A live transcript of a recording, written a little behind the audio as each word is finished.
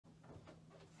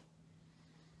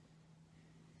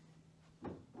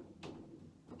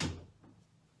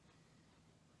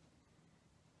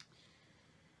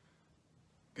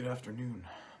Good afternoon,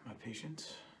 my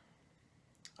patient.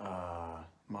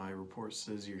 My report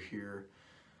says you're here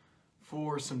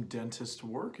for some dentist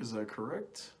work, is that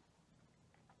correct?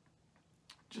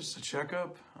 Just a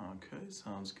checkup? Okay,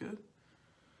 sounds good.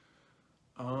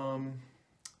 I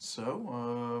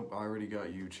already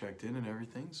got you checked in and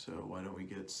everything, so why don't we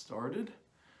get started?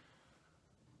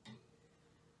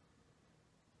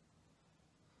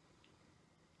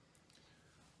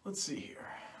 Let's see here.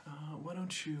 Why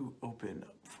don't you open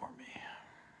up for me?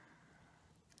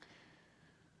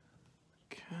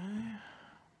 Okay.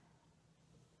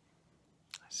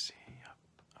 I see. Yep.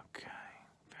 Okay.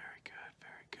 Very good.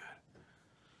 Very good.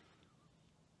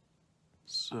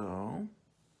 So,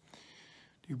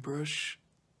 do you brush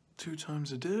 2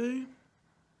 times a day?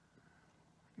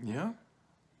 Yeah?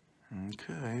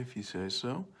 Okay, if you say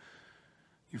so.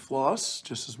 You floss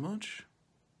just as much?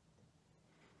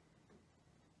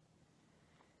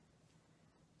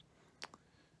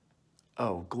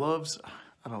 Oh, gloves?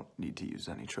 I don't need to use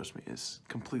any, trust me, it's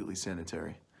completely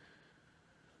sanitary.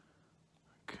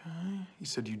 Okay, you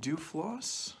said you do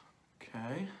floss?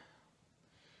 Okay.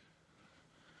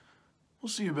 We'll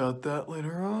see about that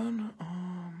later on.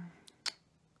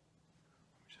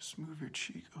 Just move your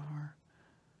cheek over.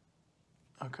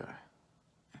 Okay,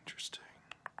 interesting.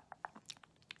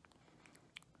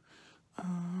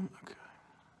 Okay.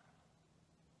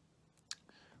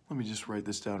 Let me just write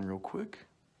this down real quick.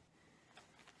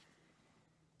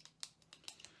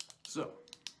 So,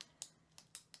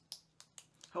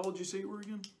 how old did you say you were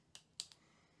again?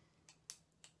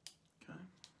 Okay.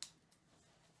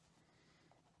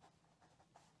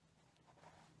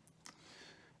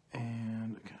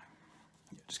 And, okay.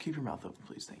 Yeah, just keep your mouth open,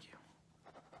 please. Thank you.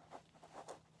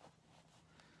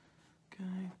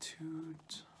 Okay, 2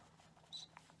 times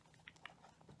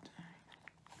a day.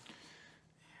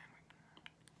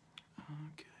 And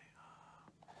okay,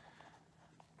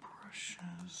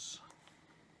 brushes.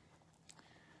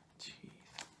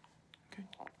 Teeth. Okay.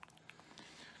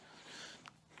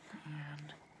 And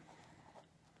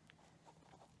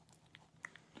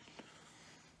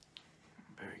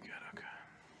very good, okay.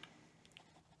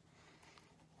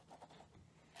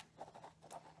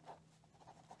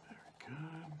 Very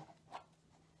good.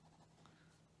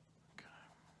 Okay.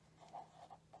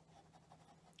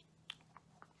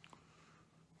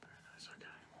 Very nice, okay.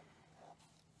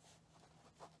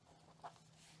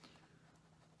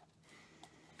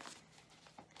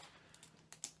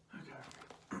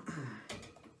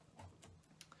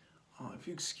 If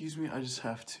you excuse me, I just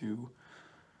have to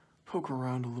poke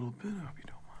around a little bit. I hope you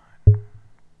don't mind.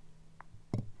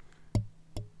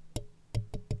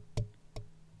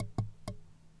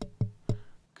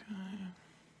 Okay.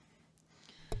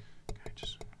 Okay,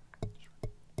 just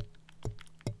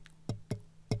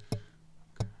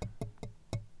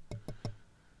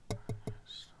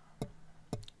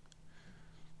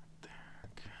there.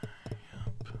 Okay,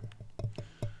 yep.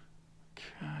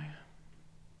 Okay.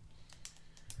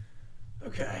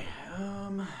 Okay,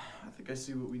 I think I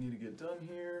see what we need to get done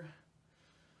here.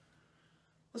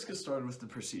 Let's get started with the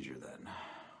procedure then.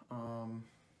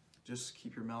 Just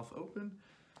keep your mouth open,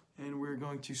 and we're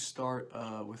going to start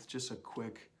with just a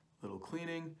quick little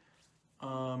cleaning.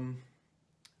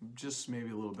 Just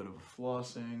maybe a little bit of a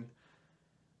flossing,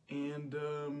 and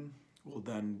we'll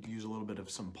then use a little bit of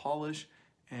some polish,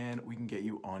 and we can get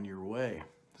you on your way.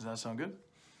 Does that sound good?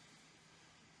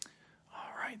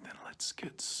 All right, then let's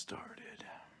get started.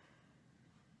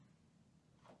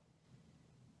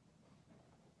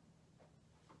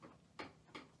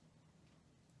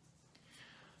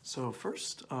 So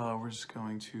first, we're just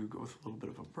going to go with a little bit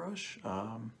of a brush.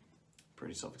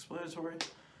 Pretty self-explanatory.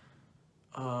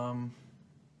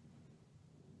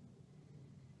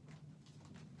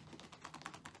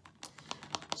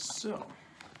 So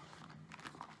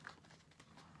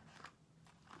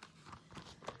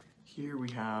here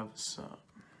we have some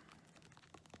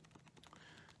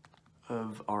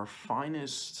of our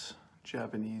finest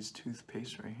Japanese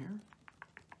toothpaste right here.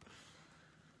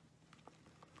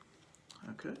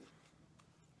 Okay.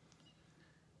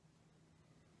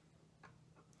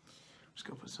 Just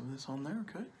gonna put some of this on there,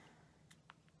 okay?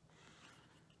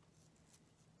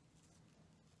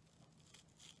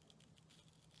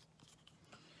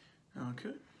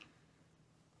 Okay.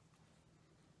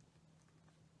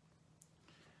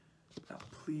 Now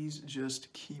please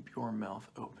just keep your mouth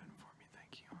open for me,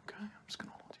 thank you, okay? I'm just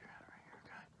gonna hold your head right here,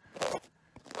 okay?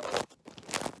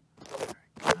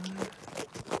 Very good.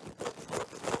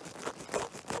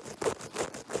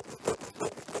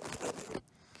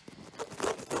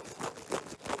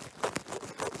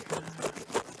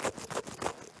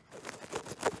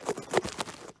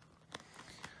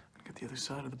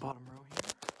 side of the bottom row here.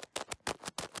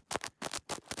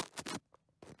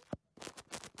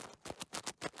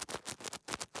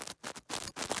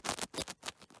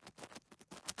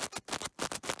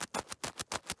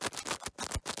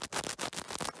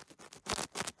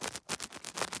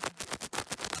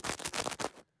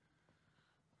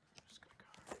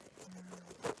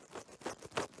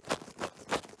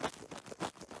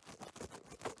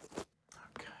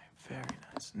 Very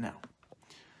nice. Now,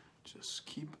 just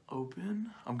keep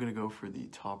open. I'm gonna go for the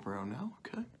top row now,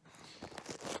 okay?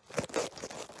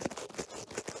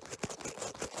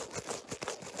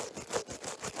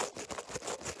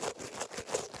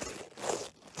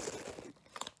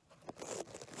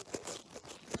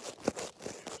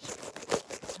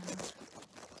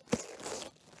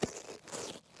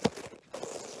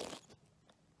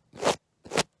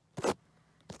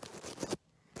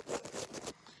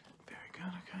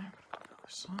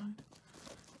 Side.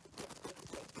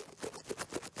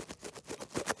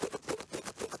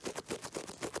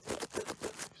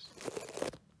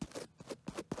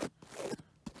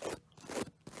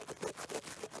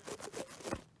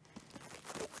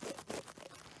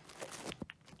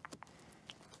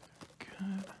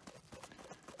 Good.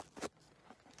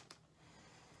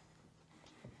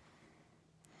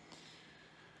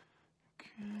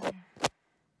 Okay.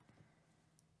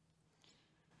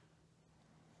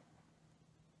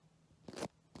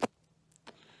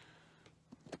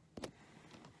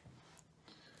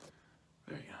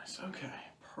 Okay,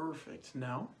 perfect.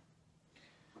 Now,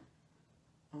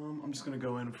 I'm just gonna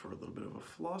go in for a little bit of a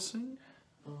flossing.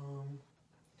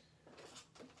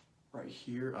 Right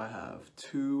here, I have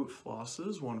 2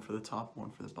 flosses, one for the top,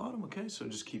 one for the bottom. Okay, so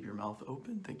just keep your mouth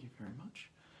open. Thank you very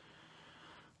much.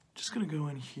 Just gonna go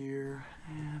in here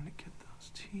and get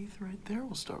those teeth right there.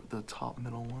 We'll start with the top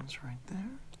middle ones right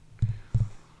there.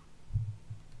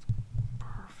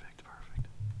 Perfect, perfect.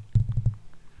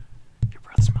 Your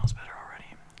breath smells better already.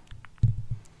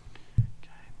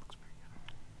 Okay, looks pretty good.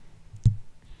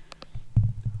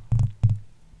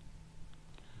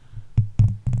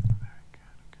 Very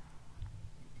good, okay.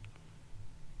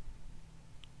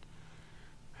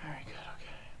 Very good,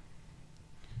 okay.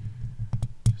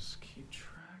 Just keep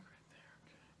track right there,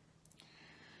 okay.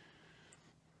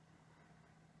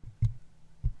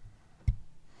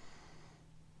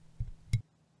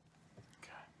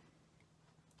 Okay.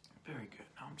 Very good.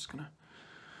 Now I'm just gonna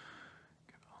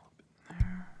get all up in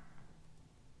there.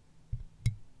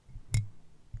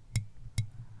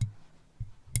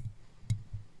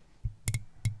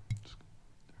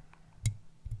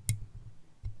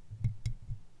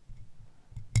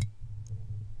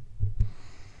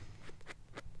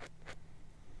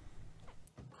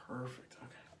 Perfect,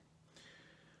 okay.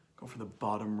 Go for the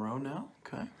bottom row now,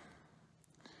 okay.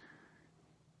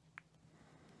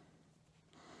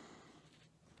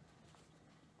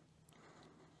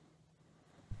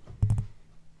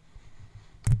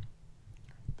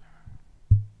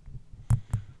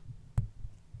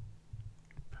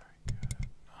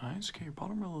 Nice. Okay, your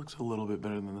bottom row looks a little bit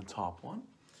better than the top one.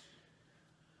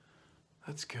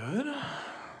 That's good.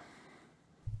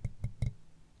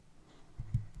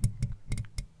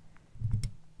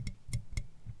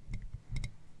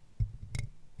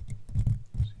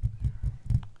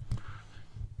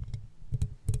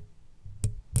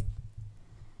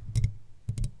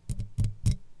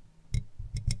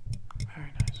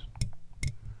 Very nice.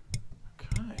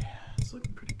 Okay, it's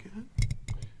looking pretty good.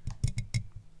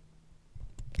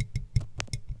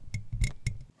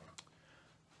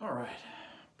 All right,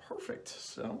 perfect.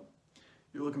 So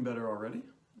you're looking better already.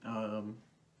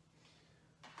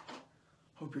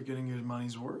 Hope you're getting your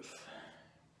money's worth.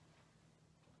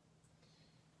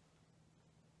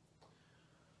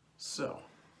 So,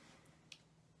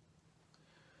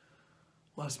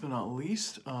 last but not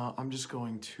least, I'm just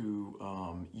going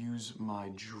to use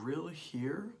my drill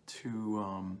here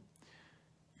to,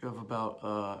 you have about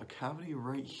a cavity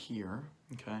right here,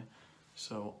 okay?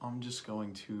 So I'm just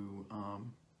going to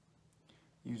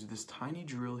use this tiny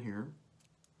drill here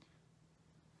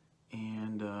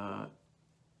and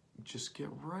just get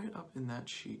right up in that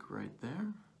cheek right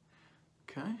there,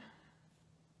 okay?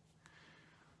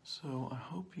 So I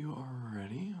hope you are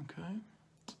ready, okay?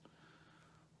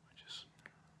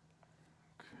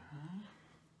 Okay.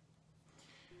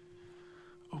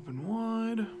 Open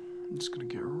wide. I'm just gonna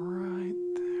get right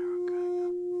there,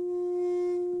 okay?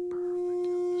 Perfect.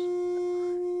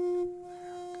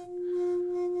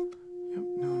 Yep,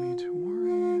 no need to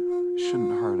worry.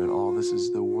 Shouldn't hurt at all. This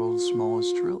is the world's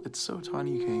smallest drill. It's so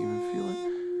tiny you can't even feel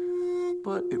it,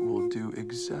 but it will do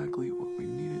exactly what we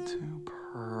need it to.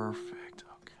 Perfect.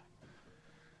 Okay.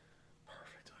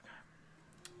 Perfect. Okay.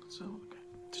 So, okay.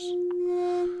 Just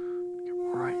get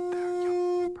right there.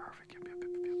 Yep, perfect. Yep.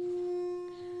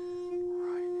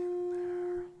 Right in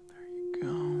there. There you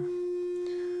go.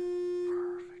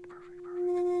 Perfect.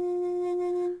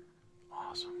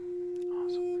 Awesome.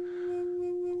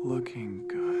 Looking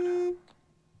good.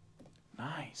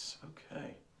 Nice.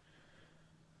 Okay.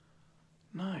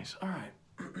 Nice. All right.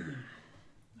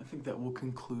 I think that will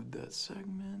conclude that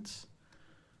segment.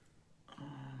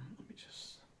 Let me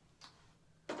just...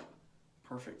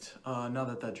 Perfect. Now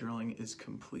that drilling is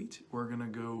complete, we're gonna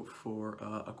go for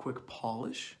a quick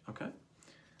polish, okay?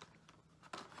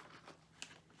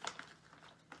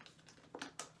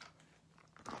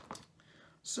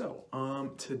 So,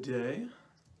 today,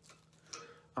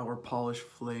 our polish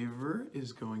flavor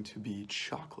is going to be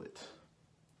chocolate.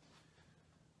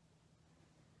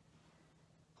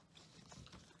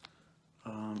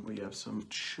 We have some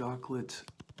chocolate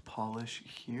polish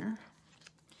here,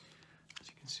 as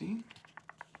you can see.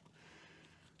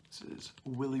 This is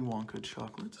Willy Wonka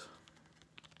chocolate.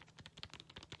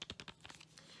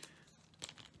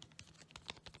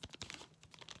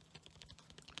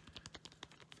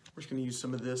 We're just going to use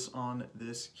some of this on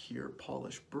this here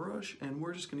polish brush, and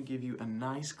we're just going to give you a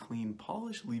nice clean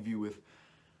polish, leave you with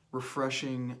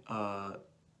refreshing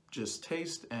just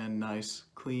taste and nice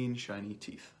clean shiny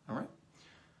teeth. All right,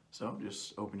 so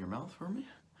just open your mouth for me.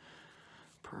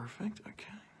 Perfect.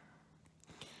 Okay.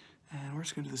 And we're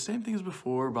just going to do the same thing as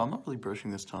before, but I'm not really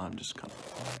brushing this time. Just kind of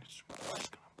right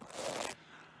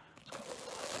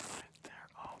there.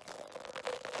 Oh.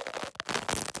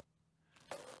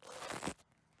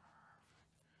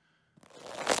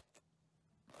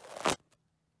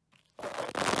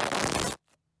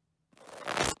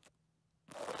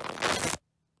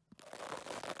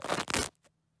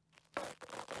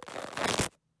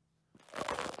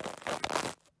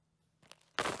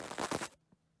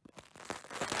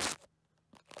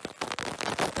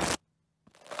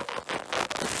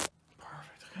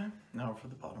 Now for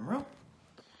the bottom row.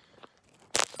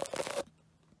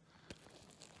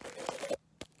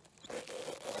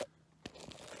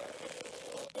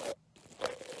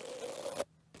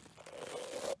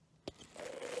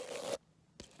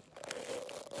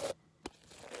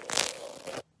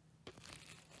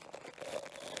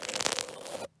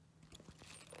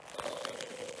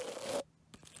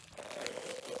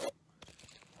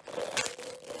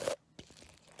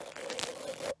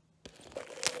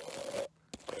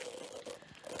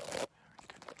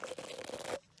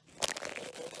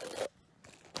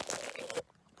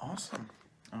 Awesome.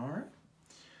 All right.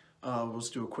 Let's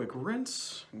do a quick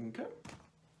rinse. Okay.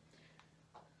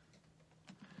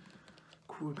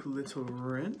 Quick little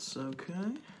rinse. Okay.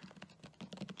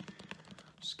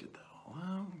 Just get that all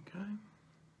out. Okay.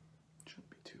 Shouldn't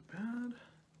be too bad.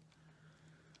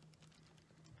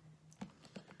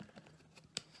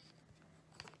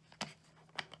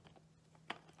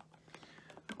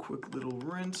 A quick little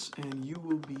rinse, and you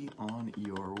will be on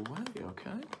your way.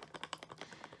 Okay.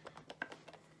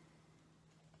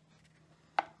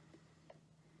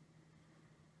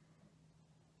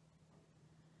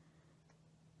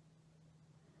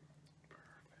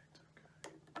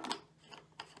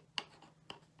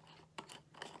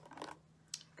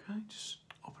 Okay, just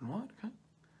open wide, okay?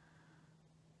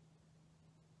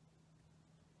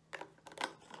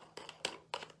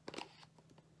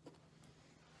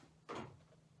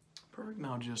 Perfect,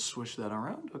 now just switch that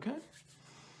around, okay?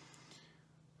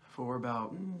 For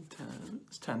about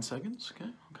 10 seconds,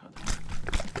 okay?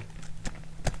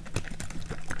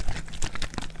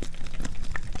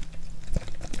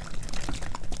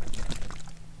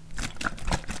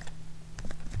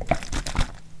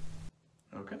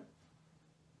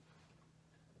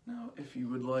 If you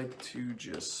would like to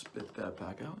just spit that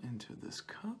back out into this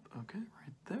cup, okay,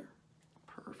 right there.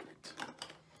 Perfect.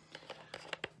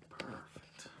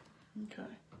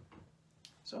 Okay.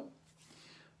 So,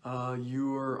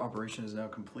 your operation is now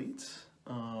complete.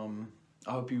 I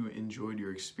hope you enjoyed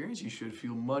your experience. You should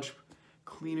feel much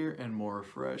cleaner and more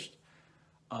refreshed.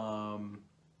 Yeah,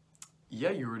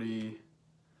 you already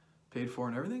paid for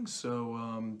and everything,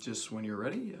 so just when you're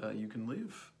ready, you can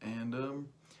leave. And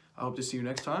I hope to see you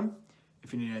next time.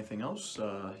 If you need anything else,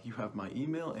 you have my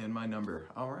email and my number.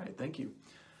 All right, thank you.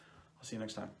 I'll see you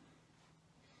next time.